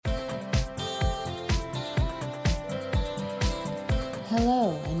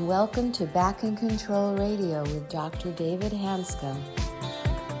Welcome to Back in Control Radio with Dr. David Hanscom.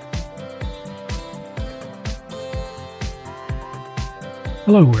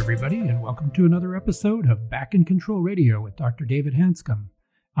 Hello, everybody, and welcome to another episode of Back in Control Radio with Dr. David Hanscom.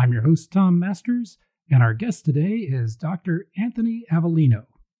 I'm your host, Tom Masters, and our guest today is Dr. Anthony Avellino.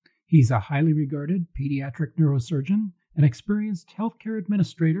 He's a highly regarded pediatric neurosurgeon, an experienced healthcare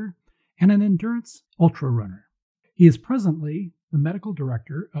administrator, and an endurance ultra runner. He is presently the medical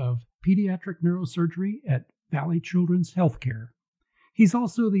director of pediatric neurosurgery at Valley Children's Healthcare. He's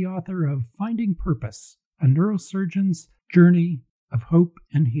also the author of Finding Purpose, a neurosurgeon's journey of hope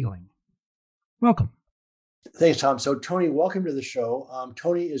and healing. Welcome. Thanks, Tom. So, Tony, welcome to the show.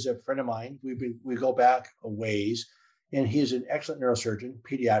 Tony is a friend of mine. We go back a ways, and he is an excellent neurosurgeon,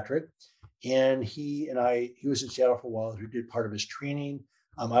 pediatric. And he was in Seattle for a while. He did part of his training.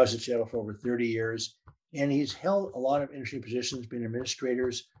 I was in Seattle for over 30 years, and he's held a lot of interesting positions, been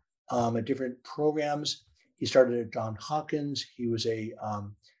administrators at different programs. He started at Johns Hopkins. He was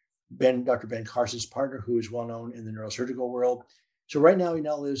Dr. Ben Carson's partner, who is well known in the neurosurgical world. So right now, he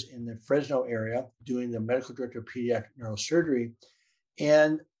now lives in the Fresno area doing the medical director of pediatric neurosurgery.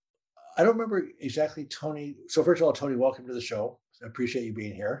 And I don't remember exactly, Tony. So first of all, Tony, welcome to the show. I appreciate you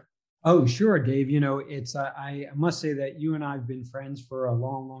being here. Oh, sure, Dave. You know, it's I must say that you and I have been friends for a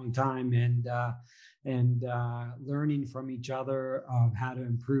long, long time, and learning from each other of how to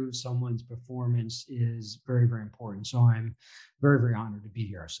improve someone's performance is very, very important. So I'm very, very honored to be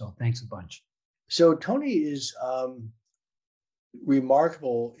here. So thanks a bunch. So Tony is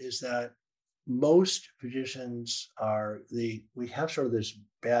remarkable is that most physicians we have sort of this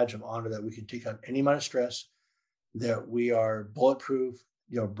badge of honor that we can take on any amount of stress, that we are bulletproof,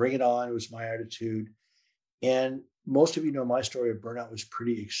 bring it on. It was my attitude. And most of you know my story of burnout was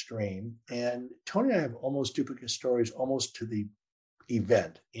pretty extreme. And Tony and I have almost duplicate stories, almost to the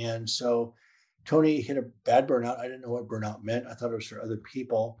event. And so Tony hit a bad burnout. I didn't know what burnout meant. I thought it was for other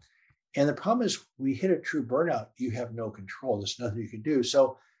people. And the problem is, we hit a true burnout, you have no control. There's nothing you can do.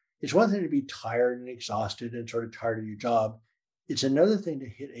 So it's one thing to be tired and exhausted and sort of tired of your job. It's another thing to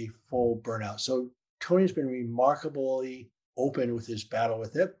hit a full burnout. So Tony's been remarkably open with his battle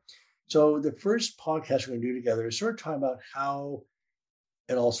with it. So the first podcast we're going to do together is sort of talking about how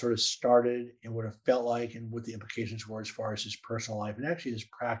it all sort of started and what it felt like and what the implications were as far as his personal life and actually his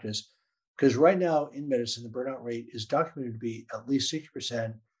practice. Because right now in medicine, the burnout rate is documented to be at least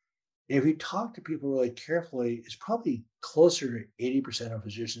 60%. If you talk to people really carefully, it's probably closer to 80% of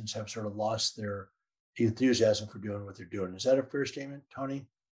physicians have sort of lost their enthusiasm for doing what they're doing. Is that a fair statement, Tony?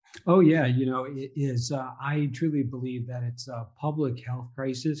 Oh, yeah. It is. I truly believe that it's a public health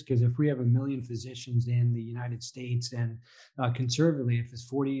crisis, because if we have 1 million physicians in the United States, and conservatively, if it's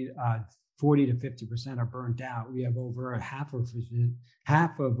 40 to 50% are burnt out, we have over half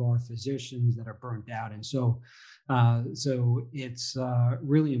of our physicians that are burnt out. And so it's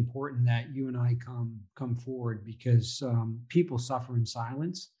really important that you and I come forward, because people suffer in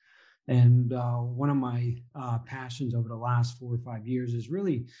silence. And one of my passions over the last 4 or 5 years is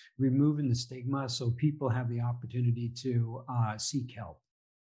really removing the stigma so people have the opportunity to seek help.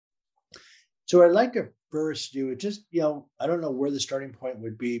 So I'd like to first do it just, I don't know where the starting point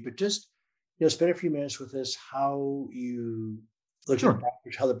would be, but just, spend a few minutes with us, how you look at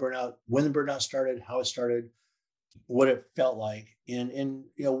how when the burnout started, how it started, what it felt like, and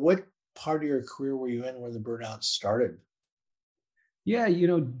what part of your career were you in when the burnout started? Yeah,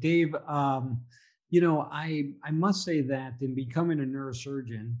 Dave, I must say that in becoming a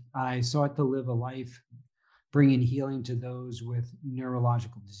neurosurgeon, I sought to live a life bringing healing to those with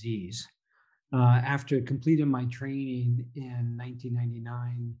neurological disease. After completing my training in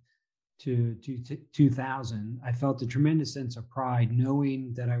 1999 to 2000, I felt a tremendous sense of pride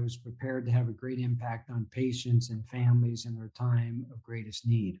knowing that I was prepared to have a great impact on patients and families in their time of greatest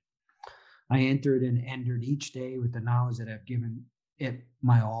need. I entered and entered each day with the knowledge that I've given it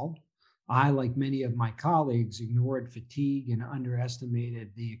my all. I, like many of my colleagues, ignored fatigue and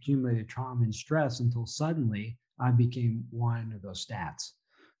underestimated the accumulated trauma and stress until suddenly I became one of those stats: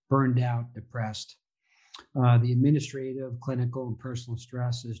 burned out, depressed. The administrative, clinical, and personal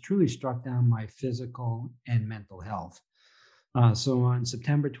stress has truly struck down my physical and mental health. So on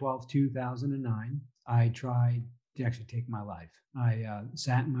September 12, 2009, I tried to actually take my life. I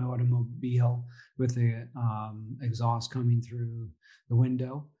sat in my automobile with the exhaust coming through the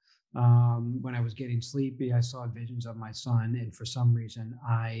window. When I was getting sleepy, I saw visions of my son, and for some reason,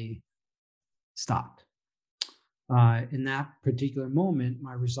 I stopped. In that particular moment,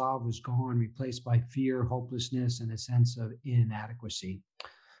 my resolve was gone, replaced by fear, hopelessness, and a sense of inadequacy.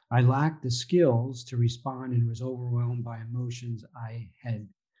 I lacked the skills to respond and was overwhelmed by emotions I had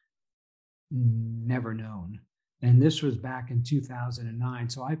never known. And this was back in 2009.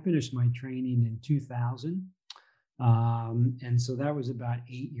 So I finished my training in 2000. And so that was about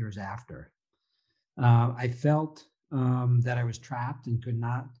 8 years after. I felt that I was trapped and could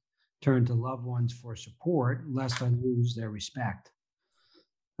not turn to loved ones for support lest I lose their respect.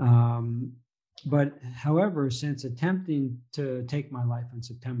 But however, since attempting to take my life on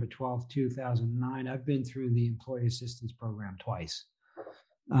September 12th, 2009, I've been through the Employee Assistance Program twice.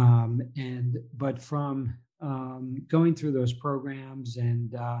 But from going through those programs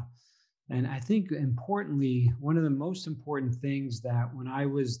and I think importantly, one of the most important things that when I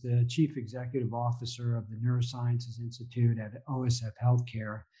was the chief executive officer of the Neurosciences Institute at OSF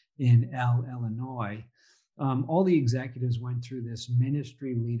Healthcare in Illinois, all the executives went through this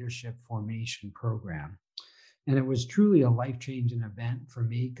ministry leadership formation program. And it was truly a life-changing event for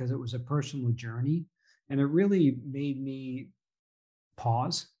me because it was a personal journey. And it really made me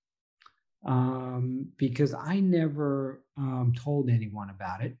pause because I never told anyone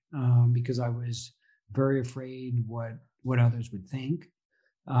about it because I was very afraid what others would think.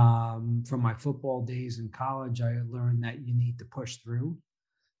 From my football days in college, I learned that you need to push through.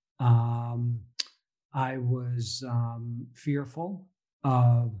 I was fearful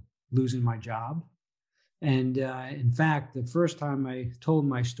of losing my job. And in fact, the first time I told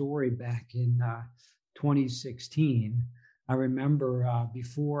my story back in 2016, I remember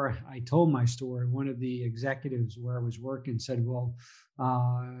before I told my story, one of the executives where I was working said, "Well,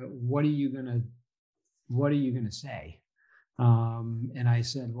 what are you gonna say?" And I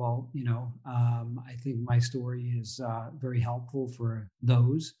said, "Well, I think my story is very helpful for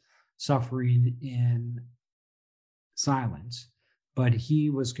those suffering in silence." But he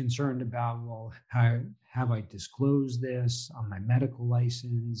was concerned about, well, how have I disclosed this on my medical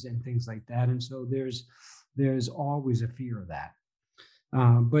license and things like that. And so there's always a fear of that.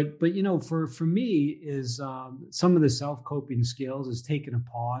 But for me is some of the self-coping skills is taking a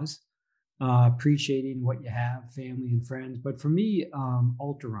pause, appreciating what you have, family and friends. But for me,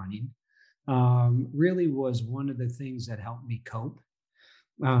 ultra running really was one of the things that helped me cope.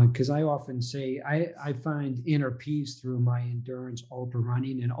 Because I often say I find inner peace through my endurance ultra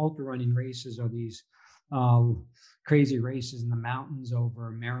running, and ultra running races are these crazy races in the mountains over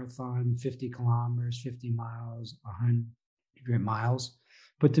a marathon, 50 kilometers, 50 miles, 100 miles.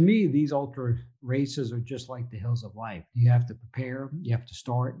 But to me, these ultra races are just like the hills of life. You have to prepare, you have to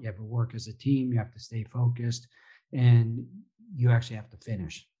start, you have to work as a team, you have to stay focused, and you actually have to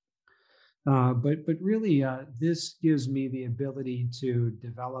finish. But really, this gives me the ability to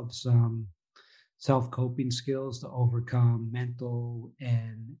develop some self-coping skills to overcome mental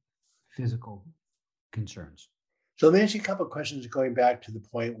and physical concerns. So let me ask you a couple of questions going back to the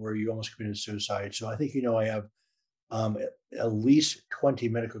point where you almost committed suicide. So I think I have at least 20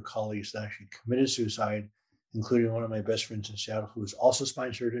 medical colleagues that actually committed suicide, including one of my best friends in Seattle who is also a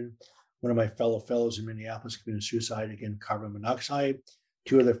spine surgeon. One of my fellows in Minneapolis committed suicide, again, carbon monoxide.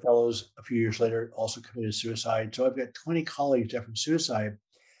 2 other fellows a few years later also committed suicide. So I've got 20 colleagues dead from suicide.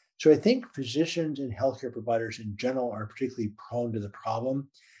 So I think physicians and healthcare providers in general are particularly prone to the problem.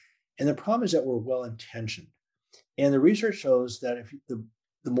 And the problem is that we're well-intentioned. And the research shows that if the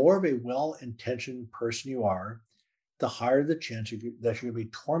more of a well-intentioned person you are, the higher the chance that you're going to be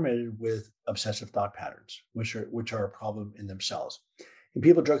tormented with obsessive thought patterns, which are a problem in themselves. And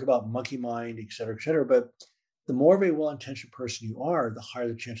people joke about monkey mind, et cetera, but the more of a well-intentioned person you are, the higher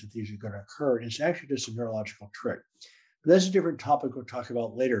the chance that these are going to occur. And it's actually just a neurological trick. But that's a different topic we'll talk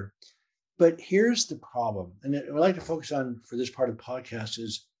about later. But here's the problem, and what I'd like to focus on for this part of the podcast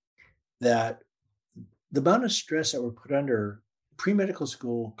is that the amount of stress that we're put under pre-medical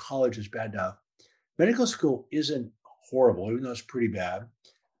school, college is bad enough. Medical school isn't horrible, even though it's pretty bad,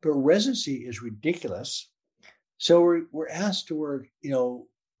 but residency is ridiculous. So we're asked to work,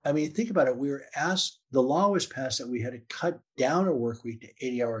 think about it. We were asked, the law was passed that we had to cut down our work week to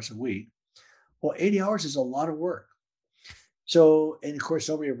 80 hours a week. Well, 80 hours is a lot of work. So, and of course,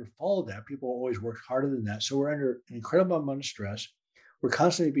 nobody ever followed that. People always worked harder than that. So we're under an incredible amount of stress. We're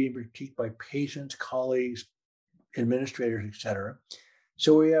constantly being critiqued by patients, colleagues, administrators, et cetera.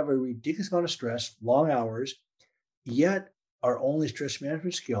 So we have a ridiculous amount of stress, long hours, yet our only stress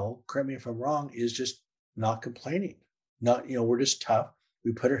management skill, correct me if I'm wrong, is just not complaining. We're just tough.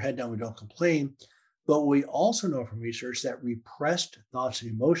 We put our head down, we don't complain. But we also know from research that repressed thoughts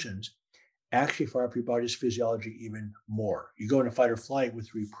and emotions actually fire up your body's physiology even more. You go into fight or flight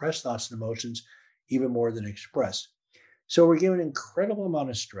with repressed thoughts and emotions even more than expressed. So we're given an incredible amount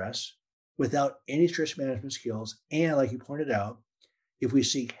of stress without any stress management skills. And like you pointed out, if we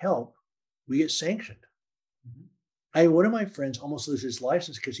seek help, we get sanctioned. one of my friends almost lose his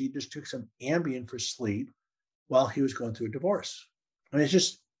license because he just took some Ambien for sleep while he was going through a divorce. I mean, it's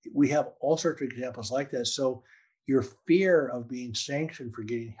just, we have all sorts of examples like that. So your fear of being sanctioned for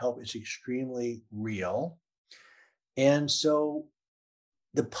getting help is extremely real. And so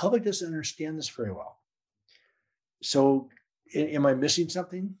the public doesn't understand this very well. So am I missing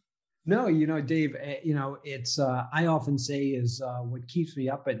something? No, Dave, it's, I often say is what keeps me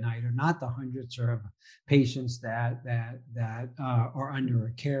up at night are not the hundreds of patients that are under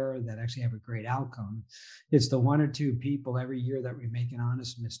a care that actually have a great outcome. It's the one or two people every year that we make an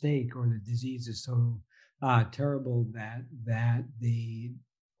honest mistake, or the disease is so terrible that the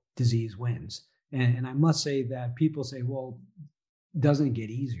disease wins. And I must say that people say, well, doesn't it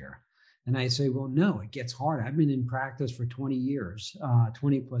get easier? And I say, well, no, it gets harder. I've been in practice for 20 years,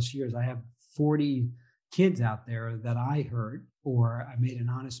 20 plus years. I have 40 kids out there that I hurt, or I made an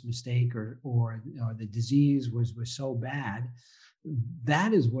honest mistake, or the disease was so bad.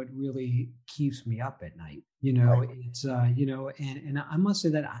 That is what really keeps me up at night. Right. It's, and I must say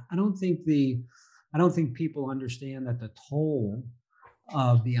that I don't think people understand that the toll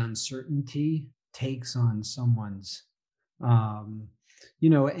of the uncertainty takes on someone's,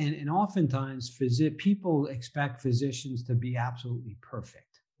 and oftentimes people expect physicians to be absolutely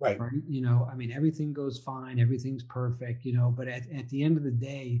perfect. Right. I mean, everything goes fine, everything's perfect, but at the end of the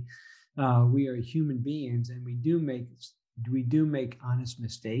day, we are human beings, and we do make honest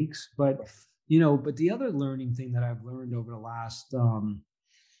mistakes. But, but the other learning thing that I've learned over the last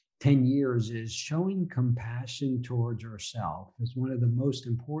 10 years is showing compassion towards yourself is one of the most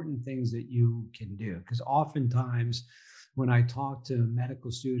important things that you can do. Because oftentimes, when I talk to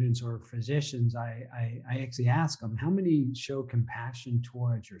medical students or physicians, I actually ask them, how many show compassion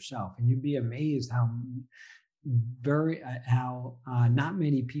towards yourself? And you'd be amazed how not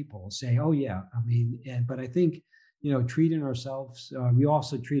many people say, oh yeah. I mean, but I think, treating ourselves, we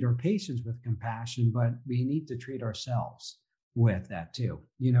also treat our patients with compassion, but we need to treat ourselves with that too.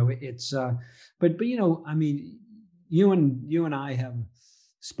 It's, but I mean, you and I have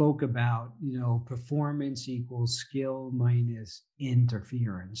spoke about, performance equals skill minus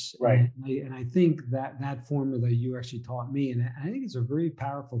interference. Right. And I think that formula you actually taught me, and I think it's a very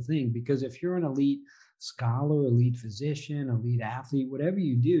powerful thing, because if you're an elite scholar, elite physician, elite athlete, whatever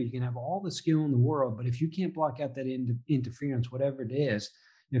you do, you can have all the skill in the world, but if you can't block out that interference, whatever it is,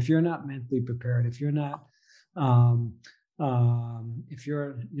 if you're not mentally prepared, if you're not if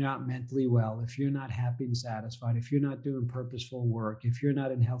you're not mentally well, if you're not happy and satisfied, if you're not doing purposeful work, if you're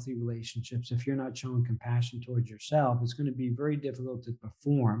not in healthy relationships, if you're not showing compassion towards yourself, it's going to be very difficult to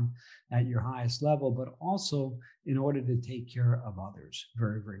perform at your highest level, but also in order to take care of others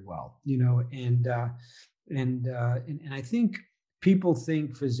very, very well. And I think people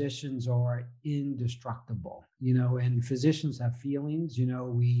think physicians are indestructible, and physicians have feelings, and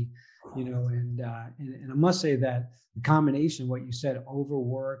I must say that the combination of what you said,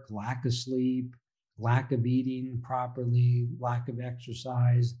 overwork, lack of sleep, lack of eating properly, lack of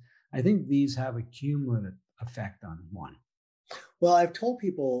exercise, I think these have a cumulative effect on one. Well, I've told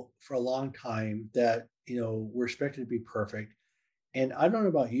people for a long time that, we're expected to be perfect. And I don't know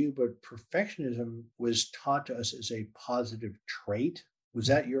about you, but perfectionism was taught to us as a positive trait. Was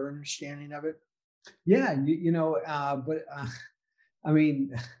that your understanding of it? Yeah, I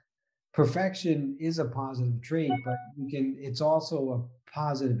mean, perfection is a positive trait, but it's also a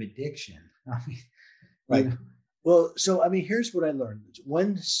positive addiction. I mean, right. Well, so, I mean, here's what I learned.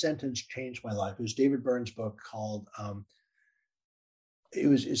 One sentence changed my life. It was David Byrne's book called,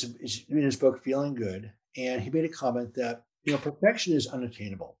 it's in his book, Feeling Good. And he made a comment that, perfection is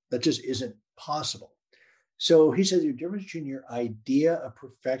unattainable. That just isn't possible. So he says the difference between your idea of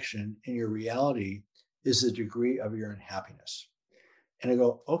perfection and your reality is the degree of your unhappiness. And I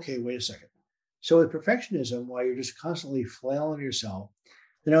go, okay, wait a second. So with perfectionism, while you're just constantly flailing yourself,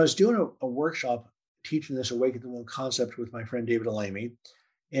 then I was doing a workshop teaching this Awaken the One concept with my friend David Alamy.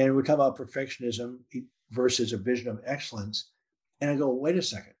 And we're talking about perfectionism versus a vision of excellence. And I go, wait a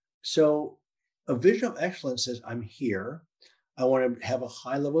second. So a vision of excellence says, I'm here. I want to have a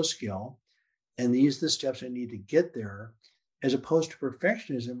high level of skill. And these are the steps I need to get there. As opposed to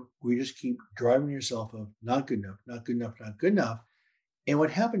perfectionism, where you just keep driving yourself of not good enough, not good enough, not good enough. And what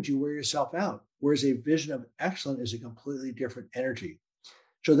happens, you wear yourself out. Whereas a vision of excellence is a completely different energy.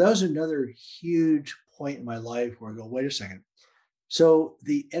 So that was another huge point in my life where I go, wait a second. So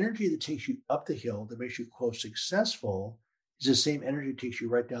the energy that takes you up the hill, that makes you, quote, successful, is the same energy that takes you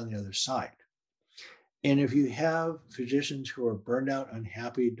right down the other side. And if you have physicians who are burned out,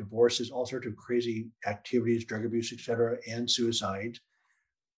 unhappy, divorces, all sorts of crazy activities, drug abuse, et cetera, and suicide,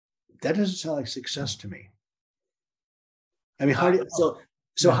 that doesn't sound like success to me. I mean, how do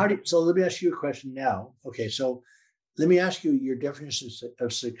so let me ask you a question now. Okay, so let me ask you your definition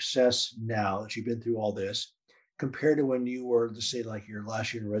of success now that you've been through all this, compared to when you were, let's say, like your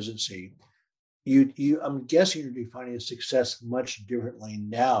last year in residency. I'm guessing you're defining success much differently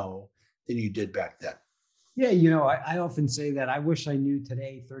now than you did back then. Yeah, I often say that I wish I knew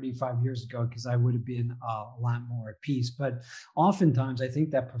today 35 years ago, because I would have been a lot more at peace. But oftentimes I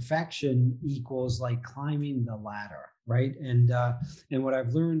think that perfection equals like climbing the ladder, right? And what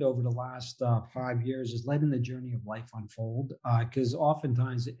I've learned over the last 5 years is letting the journey of life unfold. Because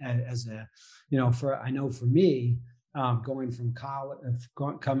oftentimes, for me, going from college,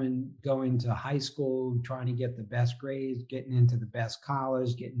 going to high school, trying to get the best grades, getting into the best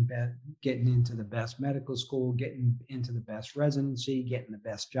college, getting into the best medical school, getting into the best residency, getting the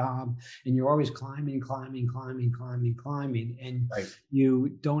best job, and you're always climbing, and Right. you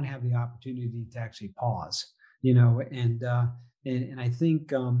don't have the opportunity to actually pause. And I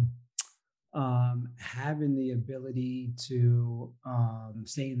think having the ability to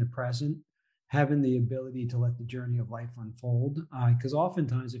stay in the present, having the ability to let the journey of life unfold. Because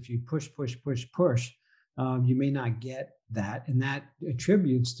oftentimes, if you push, you may not get that. And that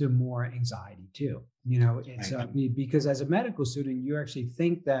attributes to more anxiety too. It's because as a medical student, you actually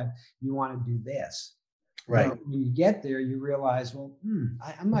think that you want to do this. Right. But when you get there, you realize, well,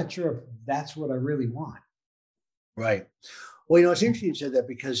 I'm not sure if that's what I really want. Right. Well, it's interesting you said that,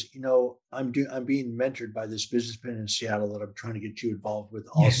 because I'm being mentored by this businessman in Seattle that I'm trying to get you involved with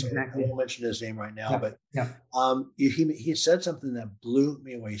also. Yeah, exactly. I won't mention his name right now, but he said something that blew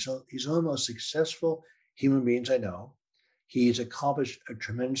me away. So he's one of the most successful human beings I know. He's accomplished a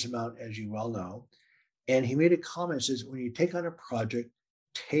tremendous amount, as you well know. And he made a comment that says, when you take on a project,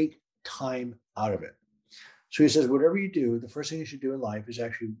 take time out of it. So he says, whatever you do, the first thing you should do in life is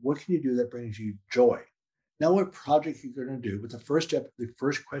actually, what can you do that brings you joy? Not what project you're going to do, but the first step, the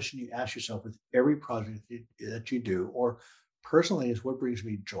first question you ask yourself with every project that you do, or personally, is what brings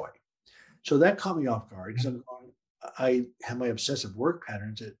me joy. So that caught me off guard, because I have my obsessive work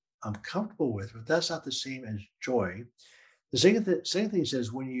patterns that I'm comfortable with, but that's not the same as joy. The second thing he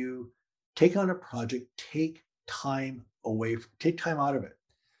says, when you take on a project, take time out of it.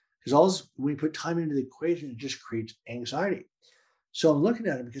 Because when you put time into the equation, it just creates anxiety. So I'm looking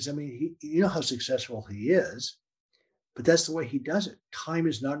at him because, you know how successful he is, but that's the way he does it. Time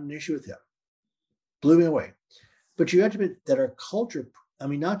is not an issue with him. Blew me away. But you have to admit that our culture,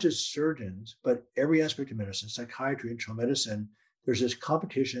 not just surgeons, but every aspect of medicine, psychiatry, internal medicine, there's this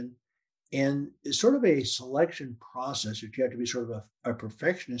competition, and it's sort of a selection process that you have to be sort of a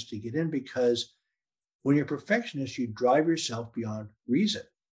perfectionist to get in, because when you're a perfectionist, you drive yourself beyond reason.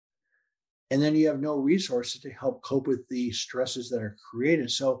 And then you have no resources to help cope with the stresses that are created.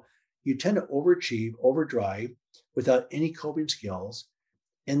 So you tend to overachieve, overdrive without any coping skills.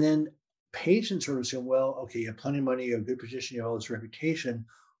 And then patients sort of say, well, okay, you have plenty of money, you have a good position, you have all this reputation.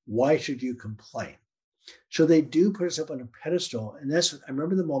 Why should you complain? So they do put us up on a pedestal. And I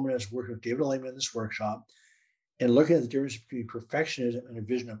remember the moment I was working with David Lehman in this workshop and looking at the difference between perfectionism and a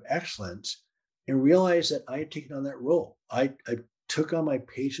vision of excellence, and realized that I had taken on that role. I took on my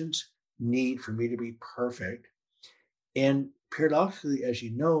patients' need for me to be perfect. And paradoxically, as you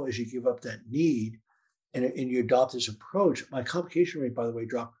give up that need and you adopt this approach, my complication rate, by the way,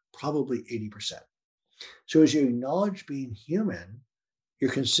 dropped probably 80%. So as you acknowledge being human, your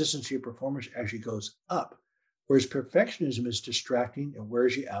consistency of performance actually goes up. Whereas perfectionism is distracting and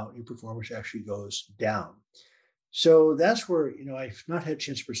wears you out, and your performance actually goes down. So that's where, I've not had a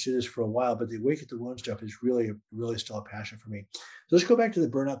chance to pursue this for a while, but the Wake at the Wound stuff is really still a passion for me. So let's go back to the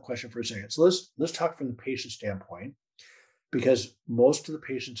burnout question for a second. So let's talk from the patient standpoint, because most of the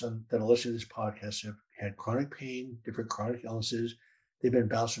patients that are listening to this podcast have had chronic pain, different chronic illnesses. They've been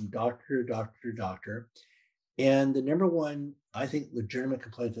bounced from doctor to doctor to doctor. And the number one, I think, legitimate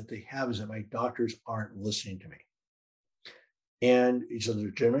complaint that they have is that my doctors aren't listening to me. And it's a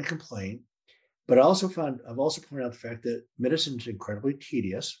legitimate complaint. But I've also pointed out the fact that medicine is incredibly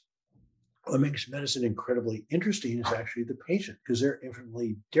tedious. What makes medicine incredibly interesting is actually the patient, because they're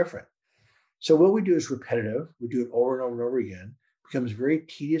infinitely different. So what we do is repetitive. We do it over and over and over again. It becomes very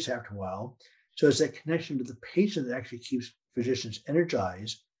tedious after a while. So it's that connection to the patient that actually keeps physicians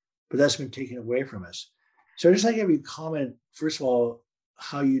energized, but that's been taken away from us. So I'd just like to have you comment, first of all,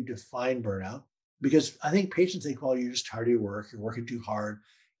 how you define burnout, because I think patients think, well, you're just tired of your work, you're working too hard.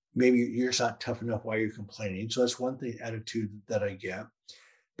 Maybe you're just not tough enough while you're complaining. So that's one thing, attitude that I get.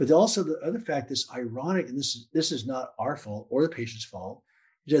 But also the other fact that's ironic, and this is not our fault or the patient's fault,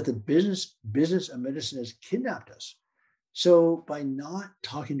 is that the business of medicine has kidnapped us. So by not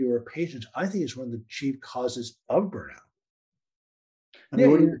talking to our patients, I think it's one of the chief causes of burnout. I mean,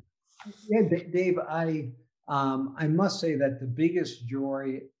 Yeah, what do yeah, you, Dave. I must say that the biggest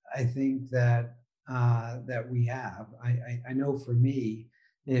joy I think that we have, I know for me,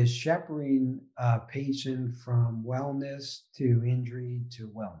 is shepherding a patient from wellness to injury to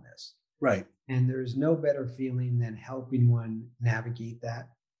wellness. right? And there's no better feeling than helping one navigate that.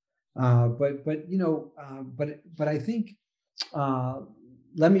 But I think uh,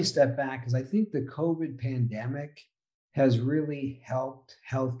 let me step back because I think the COVID pandemic has really helped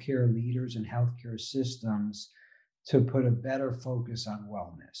healthcare leaders and healthcare systems to put a better focus on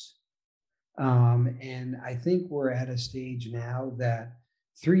wellness. And I think we're at a stage now that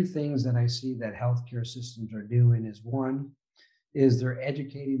three things that I see that healthcare systems are doing is one, is they're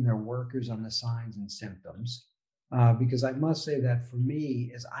educating their workers on the signs and symptoms. Because I must say that for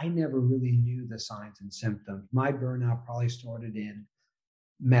me, is I never really knew the signs and symptoms. My burnout probably started in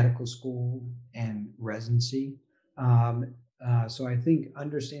medical school and residency. So I think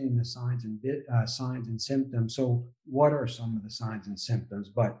understanding the signs and symptoms. So what are some of the signs and symptoms?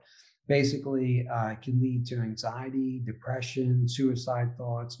 But basically, it can lead to anxiety, depression, suicide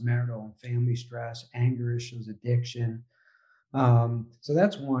thoughts, marital and family stress, anger issues, addiction. So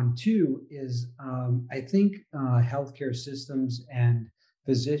that's one. Two is I think healthcare systems and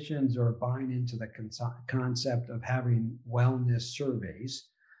physicians are buying into the concept of having wellness surveys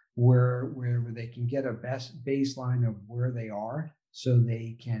where they can get a best baseline of where they are so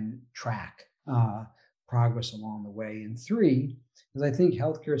they can track progress along the way. And three is I think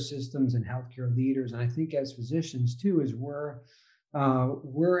healthcare systems and healthcare leaders, and I think as physicians too, is we're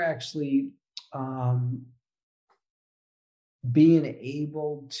actually being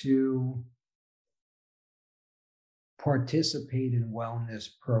able to participate in wellness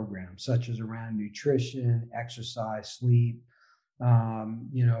programs such as around nutrition, exercise, sleep,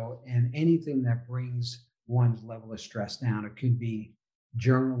 and anything that brings one's level of stress down. It could be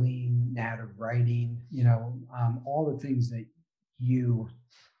journaling, narrative writing, all the things that you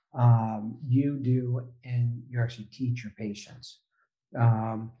do and you actually teach your patients.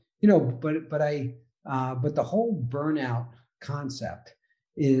 But the whole burnout concept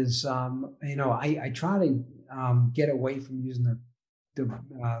is, I try to get away from using the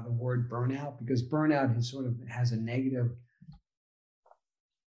word burnout because burnout has a negative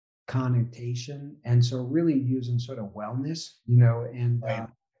connotation, and so really using sort of wellness, and Right.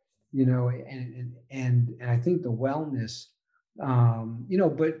 and I think the wellness, I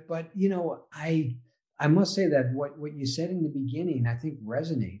must say that what you said in the beginning, I think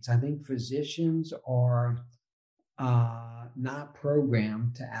resonates. I think physicians are not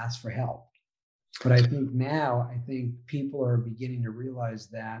programmed to ask for help. But I think people are beginning to realize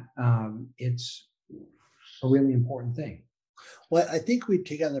that it's a really important thing. Well, I think we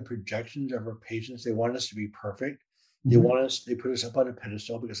take on the projections of our patients. They want us to be perfect. Mm-hmm. They put us up on a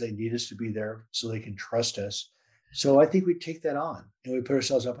pedestal because they need us to be there so they can trust us. So I think we take that on and we put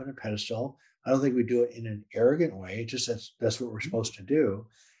ourselves up on a pedestal. I don't think we do it in an arrogant way. Just that's what we're supposed to do.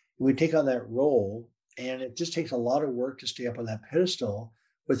 We take on that role, and it just takes a lot of work to stay up on that pedestal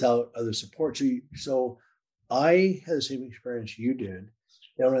without other support. So I had the same experience you did.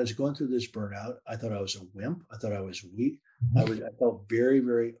 That when I was going through this burnout, I thought I was a wimp. I thought I was weak. I felt very,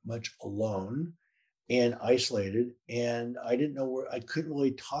 very much alone and isolated, and I didn't know where. I couldn't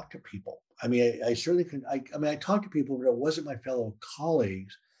really talk to people. I mean, I certainly couldn't. I talked to people, but it wasn't my fellow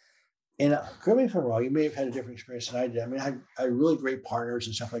colleagues. And correct me if I'm wrong. You may have had a different experience than I did. I mean, I had really great partners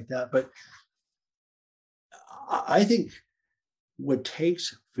and stuff like that. But I think what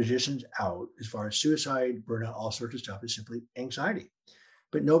takes physicians out, as far as suicide, burnout, all sorts of stuff, is simply anxiety.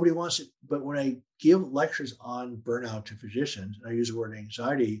 But nobody wants it. But when I give lectures on burnout to physicians, and I use the word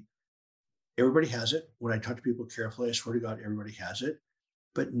anxiety, everybody has it. When I talk to people carefully, I swear to God, everybody has it.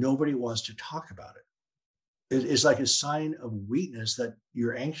 But nobody wants to talk about it. It's like a sign of weakness that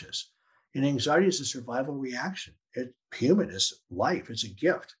you're anxious. And anxiety is a survival reaction. It's human, it's life, it's a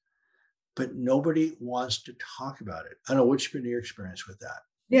gift. But nobody wants to talk about it. I don't know what's been your experience with that.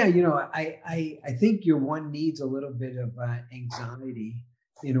 Yeah, I think your one needs a little bit of anxiety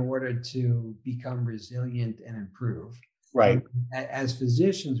in order to become resilient and improve. Right. As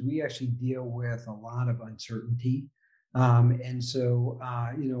physicians, we actually deal with a lot of uncertainty. And so,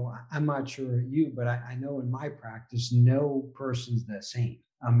 I'm not sure you, but I know in my practice, no person's the same.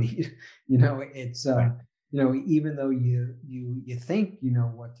 I mean, it's, Right. even though you think you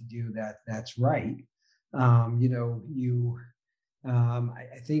know what to do, that's right. I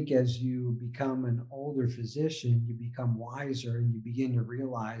think as you become an older physician, you become wiser and you begin to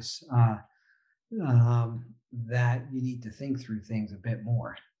realize that you need to think through things a bit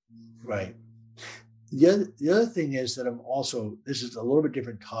more. Right. The other thing is that this is a little bit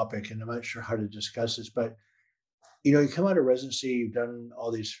different topic, and I'm not sure how to discuss this, but you come out of residency, you've done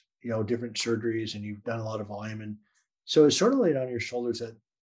all these, different surgeries, and you've done a lot of volume. And so it's sort of laid on your shoulders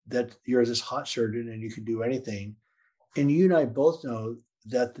that you're this hot surgeon and you can do anything. And you and I both know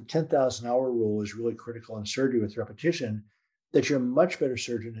that the 10,000 hour rule is really critical in surgery with repetition, that you're a much better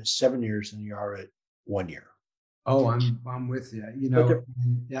surgeon at 7 years than you are at 1 year. Oh, I'm with you.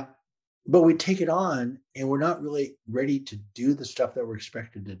 Yeah. But we take it on and we're not really ready to do the stuff that we're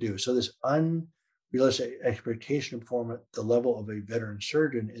expected to do. So this unrealistic expectation to perform at the level of a veteran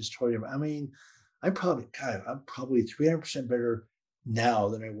surgeon is totally, I'm probably 300% better now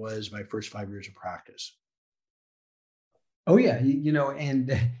than I was my first 5 years of practice. Oh yeah.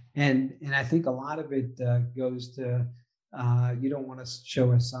 And I think a lot of it goes to, you don't want to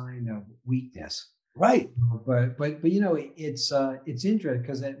show a sign of weakness. Right. But it's interesting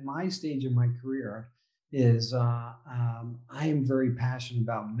because at my stage of my career is I am very passionate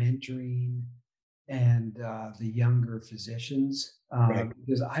about mentoring and the younger physicians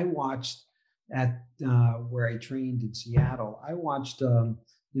because I watched at where I trained in Seattle. I watched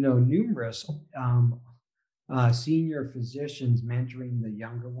numerous senior physicians mentoring the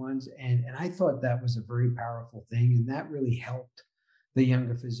younger ones, and I thought that was a very powerful thing, and that really helped the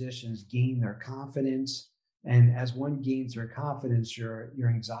younger physicians gain their confidence. And as one gains their confidence, your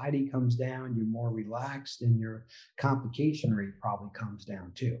anxiety comes down, you're more relaxed, and your complication rate probably comes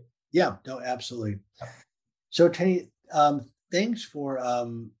down too. Yeah, no, absolutely. So Tenny, thanks for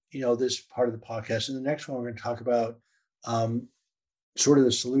this part of the podcast. And the next one, we're going to talk about sort of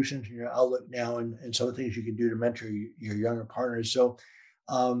the solutions in your outlook now and some of the things you can do to mentor your younger partners. So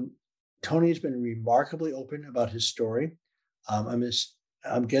Tony's been remarkably open about his story. I'm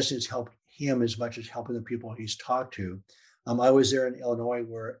guessing it's helped him as much as helping the people he's talked to. I was there in Illinois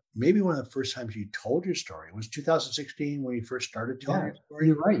where maybe one of the first times you told your story. It was 2016 when you first started telling your story.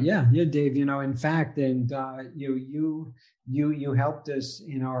 You're right. Yeah, Dave. In fact, and you helped us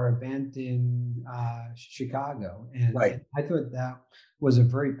in our event in Chicago, and I thought that was a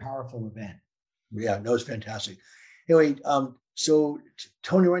very powerful event. Yeah, no, it's fantastic. Anyway, so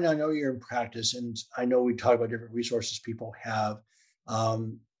Tony, right now I know you're in practice, and I know we talk about different resources people have.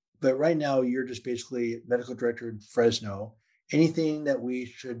 But right now, you're just basically medical director in Fresno. Anything that we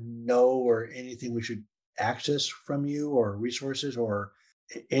should know or anything we should access from you or resources or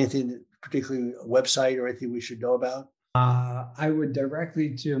anything, particularly a website or anything we should know about? I would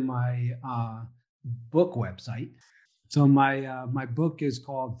directly to my book website. So my book is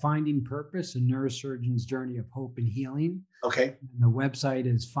called Finding Purpose, A Neurosurgeon's Journey of Hope and Healing. Okay. And the website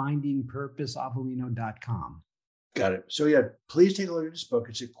is findingpurposeavelino.com. Got it. So yeah, please take a look at this book.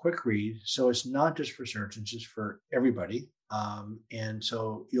 It's a quick read. So it's not just for surgeons, it's for everybody. And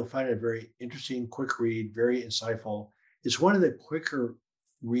so you'll find it a very interesting, quick read, very insightful. It's one of the quicker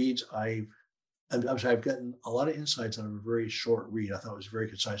reads I've gotten a lot of insights on a very short read. I thought it was very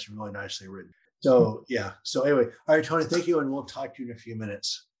concise and really nicely written. So yeah. So anyway, all right, Tony, thank you. And we'll talk to you in a few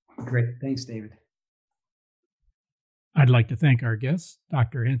minutes. Great. Thanks, David. I'd like to thank our guest,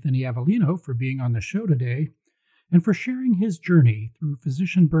 Dr. Anthony Avellino, for being on the show today and for sharing his journey through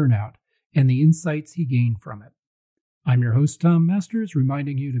physician burnout and the insights he gained from it. I'm your host, Tom Masters,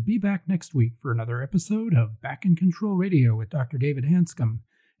 reminding you to be back next week for another episode of Back in Control Radio with Dr. David Hanscom.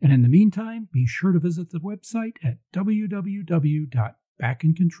 And in the meantime, be sure to visit the website at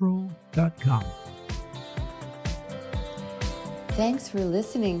www.backincontrol.com. Thanks for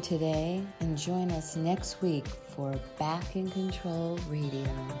listening today, and join us next week for Back in Control Radio.